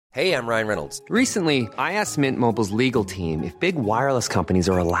Hey, I'm Ryan Reynolds. Recently, I asked Mint Mobile's legal team if big wireless companies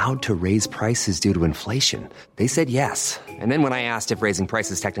are allowed to raise prices due to inflation. They said yes. And then when I asked if raising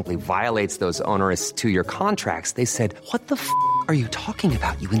prices technically violates those onerous two-year contracts, they said, "What the f*** are you talking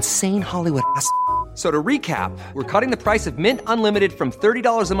about, you insane Hollywood ass?" So to recap, we're cutting the price of Mint Unlimited from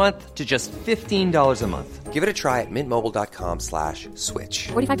 $30 a month to just $15 a month. Give it a try at mintmobile.com/switch.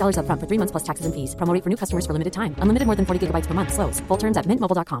 $45 up front for 3 months plus taxes and fees. Promo rate for new customers for limited time. Unlimited more than 40 gigabytes per month. Slows full terms at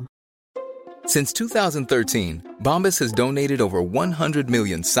mintmobile.com. Since 2013, Bombas has donated over 100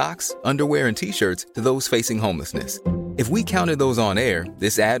 million socks, underwear, and T-shirts to those facing homelessness. If we counted those on air,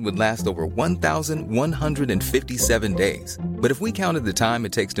 this ad would last over 1,157 days. But if we counted the time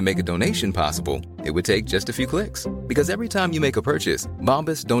it takes to make a donation possible, it would take just a few clicks. Because every time you make a purchase,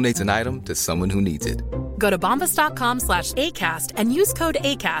 Bombas donates an item to someone who needs it. Go to bombas.com/ACAST and use code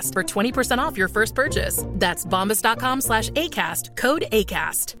ACAST for 20% off your first purchase. That's bombas.com/ACAST, code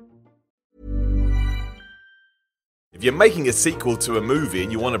ACAST. If you're making a sequel to a movie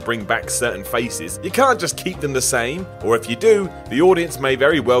and you want to bring back certain faces, you can't just keep them the same. Or if you do, the audience may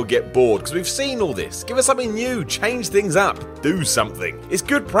very well get bored because we've seen all this. Give us something new, change things up, do something. It's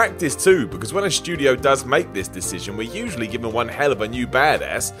good practice too, because when a studio does make this decision, we're usually given one hell of a new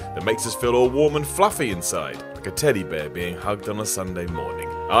badass that makes us feel all warm and fluffy inside, like a teddy bear being hugged on a Sunday morning.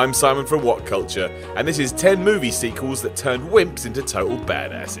 I'm Simon from What Culture, and this is 10 movie sequels that turned wimps into total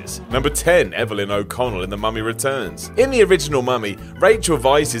badasses. Number 10, Evelyn O'Connell in The Mummy Returns. In the original Mummy, Rachel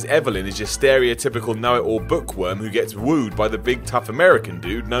Weisz's Evelyn is your stereotypical know-it-all bookworm who gets wooed by the big tough American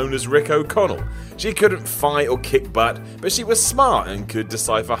dude known as Rick O'Connell. She couldn't fight or kick butt, but she was smart and could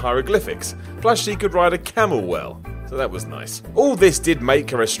decipher hieroglyphics. Plus she could ride a camel well. So that was nice. All this did make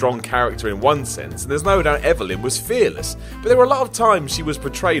her a strong character in one sense, and there's no doubt Evelyn was fearless, but there were a lot of times she was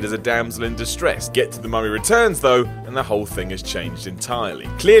portrayed as a damsel in distress. Get to The Mummy Returns though, and the whole thing has changed entirely.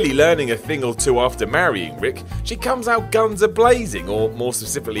 Clearly learning a thing or two after marrying Rick, she comes out guns a-blazing, or more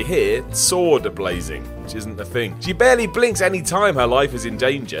specifically here, sword a-blazing, which isn't a thing. She barely blinks any time her life is in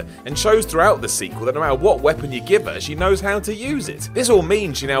danger, and shows throughout the sequel that no matter what weapon you give her, she knows how to use it. This all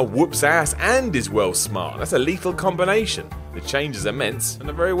means she now whoops ass and is well smart. That's a lethal combination. The change is immense and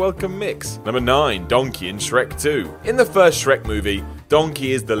a very welcome mix. Number 9, Donkey in Shrek 2. In the first Shrek movie,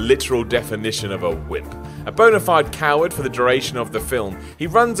 Donkey is the literal definition of a wimp. A bona fide coward for the duration of the film, he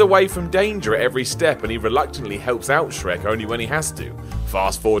runs away from danger at every step and he reluctantly helps out Shrek only when he has to.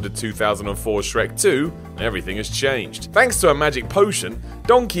 Fast forward to 2004 Shrek 2, and everything has changed. Thanks to a magic potion,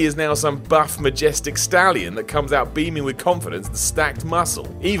 Donkey is now some buff, majestic stallion that comes out beaming with confidence and stacked muscle.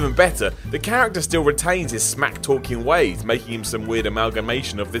 Even better, the character still retains his smack-talking ways, making him some weird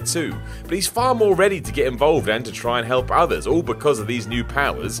amalgamation of the two. But he's far more ready to get involved and to try and help others, all because of these new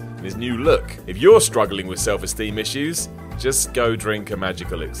powers and his new look. If you're struggling with self-esteem issues, just go drink a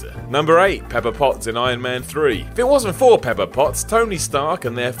magic elixir. Number 8, Pepper Potts in Iron Man 3. If it wasn't for Pepper Potts, Tony Stark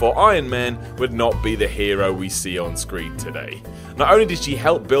and therefore Iron Man would not be the hero we see on screen today. Not only did she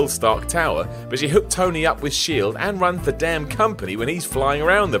help build Stark Tower, but she hooked Tony up with S.H.I.E.L.D. and runs the damn company when he's flying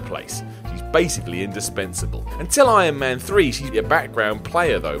around the place. She's basically indispensable. Until Iron Man 3, she's a background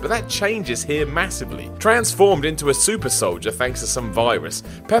player though, but that changes here massively. Transformed into a super soldier thanks to some virus,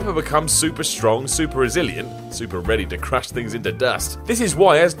 Pepper becomes super strong, super resilient, super ready to crush things into dust. This is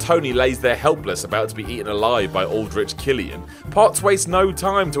why, as Tony lays there helpless about to be eaten alive by Aldrich Killian, Potts wastes no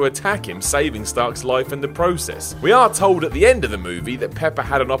time to attack him, saving Stark's life in the process. We are told at the end of the movie that Pepper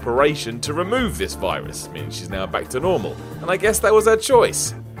had an operation to remove this virus, meaning she's now back to normal, and I guess that was her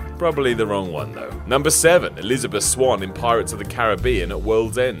choice. Probably the wrong one though. Number 7, Elizabeth Swann in Pirates of the Caribbean at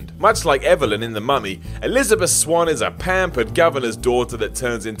World's End. Much like Evelyn in The Mummy, Elizabeth Swann is a pampered governor's daughter that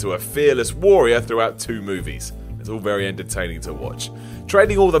turns into a fearless warrior throughout 2 movies. It's all very entertaining to watch.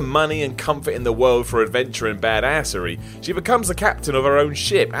 Trading all the money and comfort in the world for adventure and badassery, she becomes the captain of her own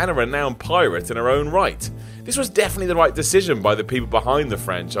ship and a renowned pirate in her own right. This was definitely the right decision by the people behind the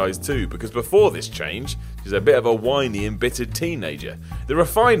franchise too, because before this change, she's a bit of a whiny, embittered teenager. The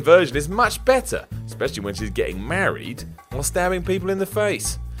refined version is much better, especially when she's getting married while stabbing people in the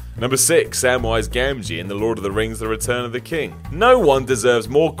face. Number 6, Samwise Gamgee in The Lord of the Rings: The Return of the King. No one deserves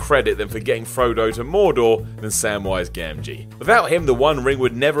more credit than for getting Frodo to Mordor than Samwise Gamgee. Without him, the One Ring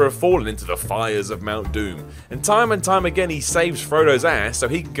would never have fallen into the fires of Mount Doom, and time again he saves Frodo's ass so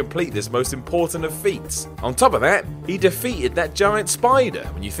he can complete this most important of feats. On top of that, he defeated that giant spider.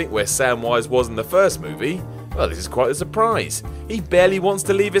 When you think where Samwise was in the first movie, Well, this is quite a surprise. He barely wants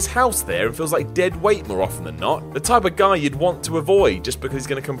to leave his house there and feels like dead weight more often than not. The type of guy you'd want to avoid just because he's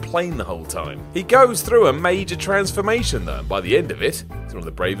going to complain the whole time. He goes through a major transformation though, and by the end of it, he's one of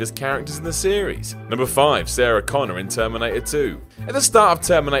the bravest characters in the series. Number 5, Sarah Connor in Terminator 2. At the start of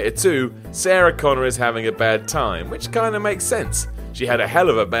Terminator 2, Sarah Connor is having a bad time, which kind of makes sense. She had a hell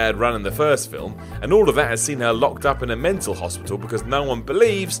of a bad run in the first film, and all of that has seen her locked up in a mental hospital because no one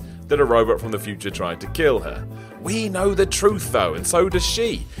believes that a robot from the future tried to kill her. We know the truth though, and so does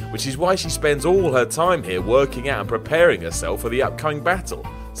she, which is why she spends all her time here working out and preparing herself for the upcoming battle.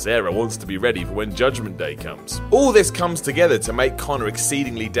 Sarah wants to be ready for when Judgment Day comes. All this comes together to make Connor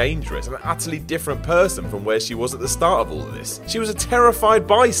exceedingly dangerous and an utterly different person from where she was at the start of all of this. She was a terrified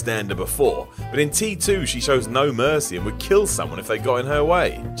bystander before, but in T2 she shows no mercy and would kill someone if they got in her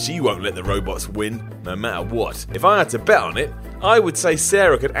way. She won't let the robots win, no matter what. If I had to bet on it, I would say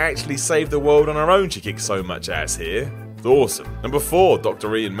Sarah could actually save the world on her own. She kicks so much ass here. It's awesome. Number 4,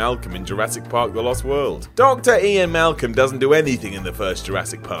 Dr. Ian Malcolm in Jurassic Park The Lost World. Dr. Ian Malcolm doesn't do anything in the first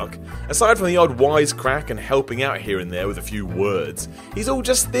Jurassic Park. Aside from the odd wisecrack and helping out here and there with a few words, he's all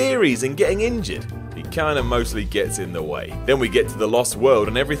just theories and getting injured. He kinda mostly gets in the way. Then we get to The Lost World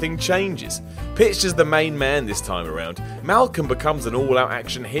and everything changes. Pitched as the main man this time around, Malcolm becomes an all-out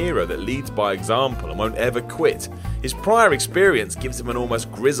action hero that leads by example and won't ever quit. His prior experience gives him an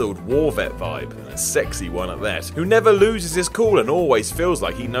almost grizzled war vet vibe, and a sexy one at that, who never loses his cool and always feels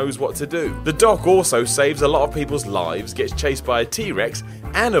like he knows what to do. The Doc also saves a lot of people's lives, gets chased by a T-Rex,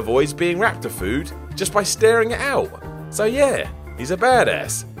 and avoids being raptor food just by staring it out. So yeah, he's a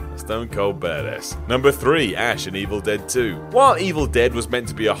badass. Stone cold badass. Number 3, Ash in Evil Dead 2. While Evil Dead was meant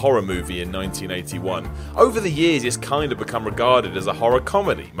to be a horror movie in 1981, over the years it's kind of become regarded as a horror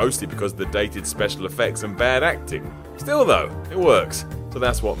comedy, mostly because of the dated special effects and bad acting. Still though, it works, so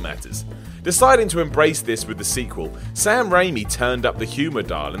that's what matters. Deciding to embrace this with the sequel, Sam Raimi turned up the humour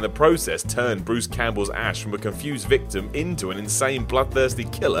dial and in the process turned Bruce Campbell's Ash from a confused victim into an insane bloodthirsty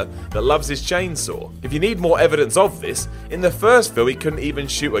killer that loves his chainsaw. If you need more evidence of this, in the first film he couldn't even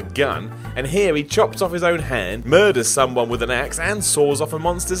shoot a gun, and here he chops off his own hand, murders someone with an axe and saws off a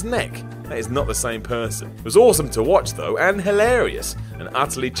monster's neck. That is not the same person. It was awesome to watch though, and hilarious, and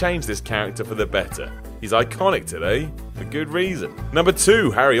utterly changed this character for the better. He's iconic today, for good reason. Number 2,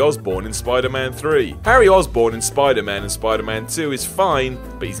 Harry Osborn in Spider-Man 3. Harry Osborn in Spider-Man and Spider-Man 2 is fine,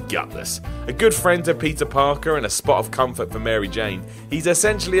 but he's gutless. A good friend to Peter Parker and a spot of comfort for Mary Jane, he's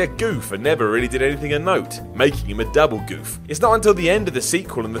essentially a goof and never really did anything of note, making him a double goof. It's not until the end of the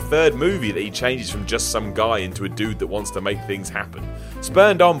sequel and the third movie that he changes from just some guy into a dude that wants to make things happen.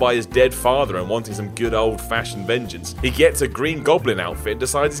 Spurned on by his dead father and wanting some good old-fashioned vengeance, he gets a Green Goblin outfit and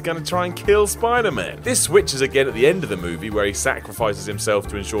decides he's going to try and kill Spider-Man. This switches again at the end of the movie where he sacrifices himself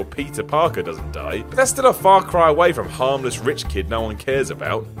to ensure Peter Parker doesn't die, but that's still a far cry away from harmless rich kid no one cares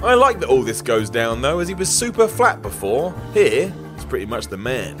about. I like that all this goes down though, as he was super flat before. Here, he's pretty much the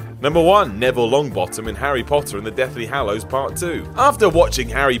man. Number 1, Neville Longbottom in Harry Potter and the Deathly Hallows Part 2. After watching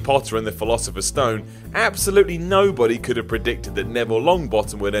Harry Potter and the Philosopher's Stone, absolutely nobody could have predicted that Neville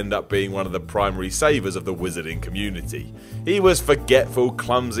Longbottom would end up being one of the primary savers of the wizarding community. He was forgetful,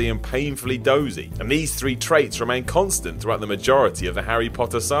 clumsy, and painfully dozy, and these 3 traits remain constant throughout the majority of the Harry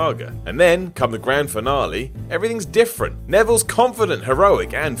Potter saga. And then, come the grand finale, everything's different. Neville's confident,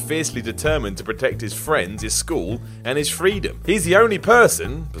 heroic, and fiercely determined to protect his friends, his school, and his freedom. He's the only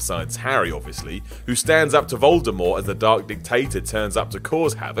person, besides Harry obviously, who stands up to Voldemort as the Dark Dictator turns up to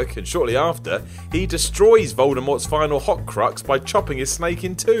cause havoc, and shortly after, he destroys Voldemort's final Horcrux by chopping his snake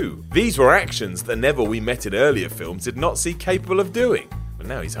in 2. These were actions that Neville we met in earlier films did not see capable of doing, but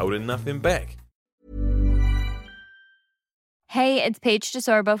now he's holding nothing back. Hey, it's Paige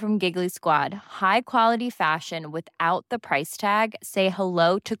DeSorbo from Giggly Squad. High quality fashion without the price tag. Say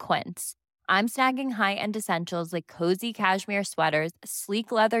hello to Quince. I'm snagging high-end essentials like cozy cashmere sweaters,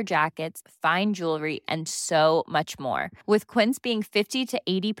 sleek leather jackets, fine jewelry, and so much more. With Quince being 50 to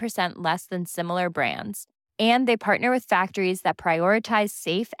 80% less than similar brands. And they partner with factories that prioritize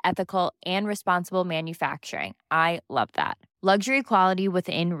safe, ethical, and responsible manufacturing. I love that. Luxury quality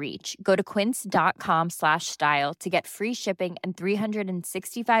within reach. Go to quince.com/style to get free shipping and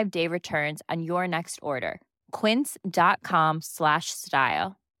 365-day returns on your next order.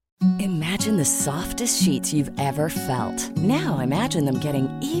 Quince.com/style. Imagine the softest sheets you've ever felt. Now imagine them getting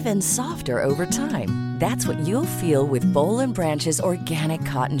even softer over time. That's what you'll feel with Boll & Branch's organic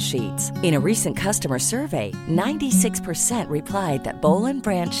cotton sheets. In a recent customer survey, 96% replied that Boll &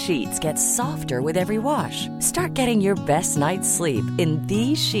 Branch sheets get softer with every wash. Start getting your best night's sleep in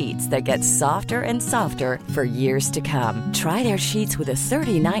these sheets that get softer and softer for years to come. Try their sheets with a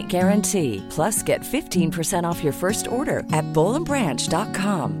 30-night guarantee. Plus, get 15% off your first order at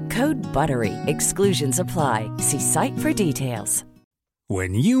bollandbranch.com. Code BUTTERY. Exclusions apply. See site for details.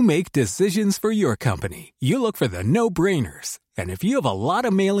 When you make decisions for your company, you look for the no-brainers. And if you have a lot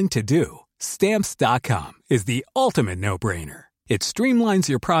of mailing to do, Stamps.com is the ultimate no-brainer. It streamlines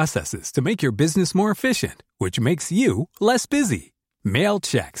your processes to make your business more efficient, which makes you less busy. Mail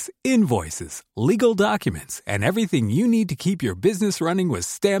checks, invoices, legal documents, and everything you need to keep your business running with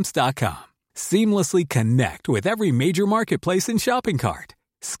Stamps.com. Seamlessly connect with every major marketplace and shopping cart.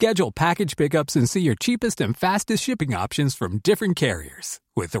 Schedule package pickups and see your cheapest and fastest shipping options from different carriers,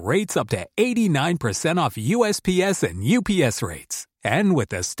 with rates up to 89% off USPS and UPS rates. And with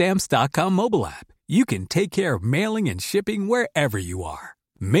the Stamps.com mobile app, you can take care of mailing and shipping wherever you are.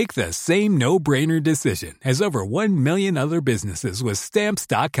 Make the same no-brainer decision as over 1 million other businesses with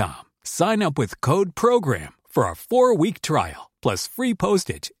Stamps.com. Sign up with code PROGRAM for a 4-week trial, plus free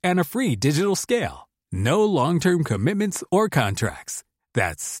postage and a free digital scale. No long-term commitments or contracts.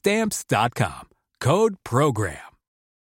 That's Stamps.com. Code PROGRAM.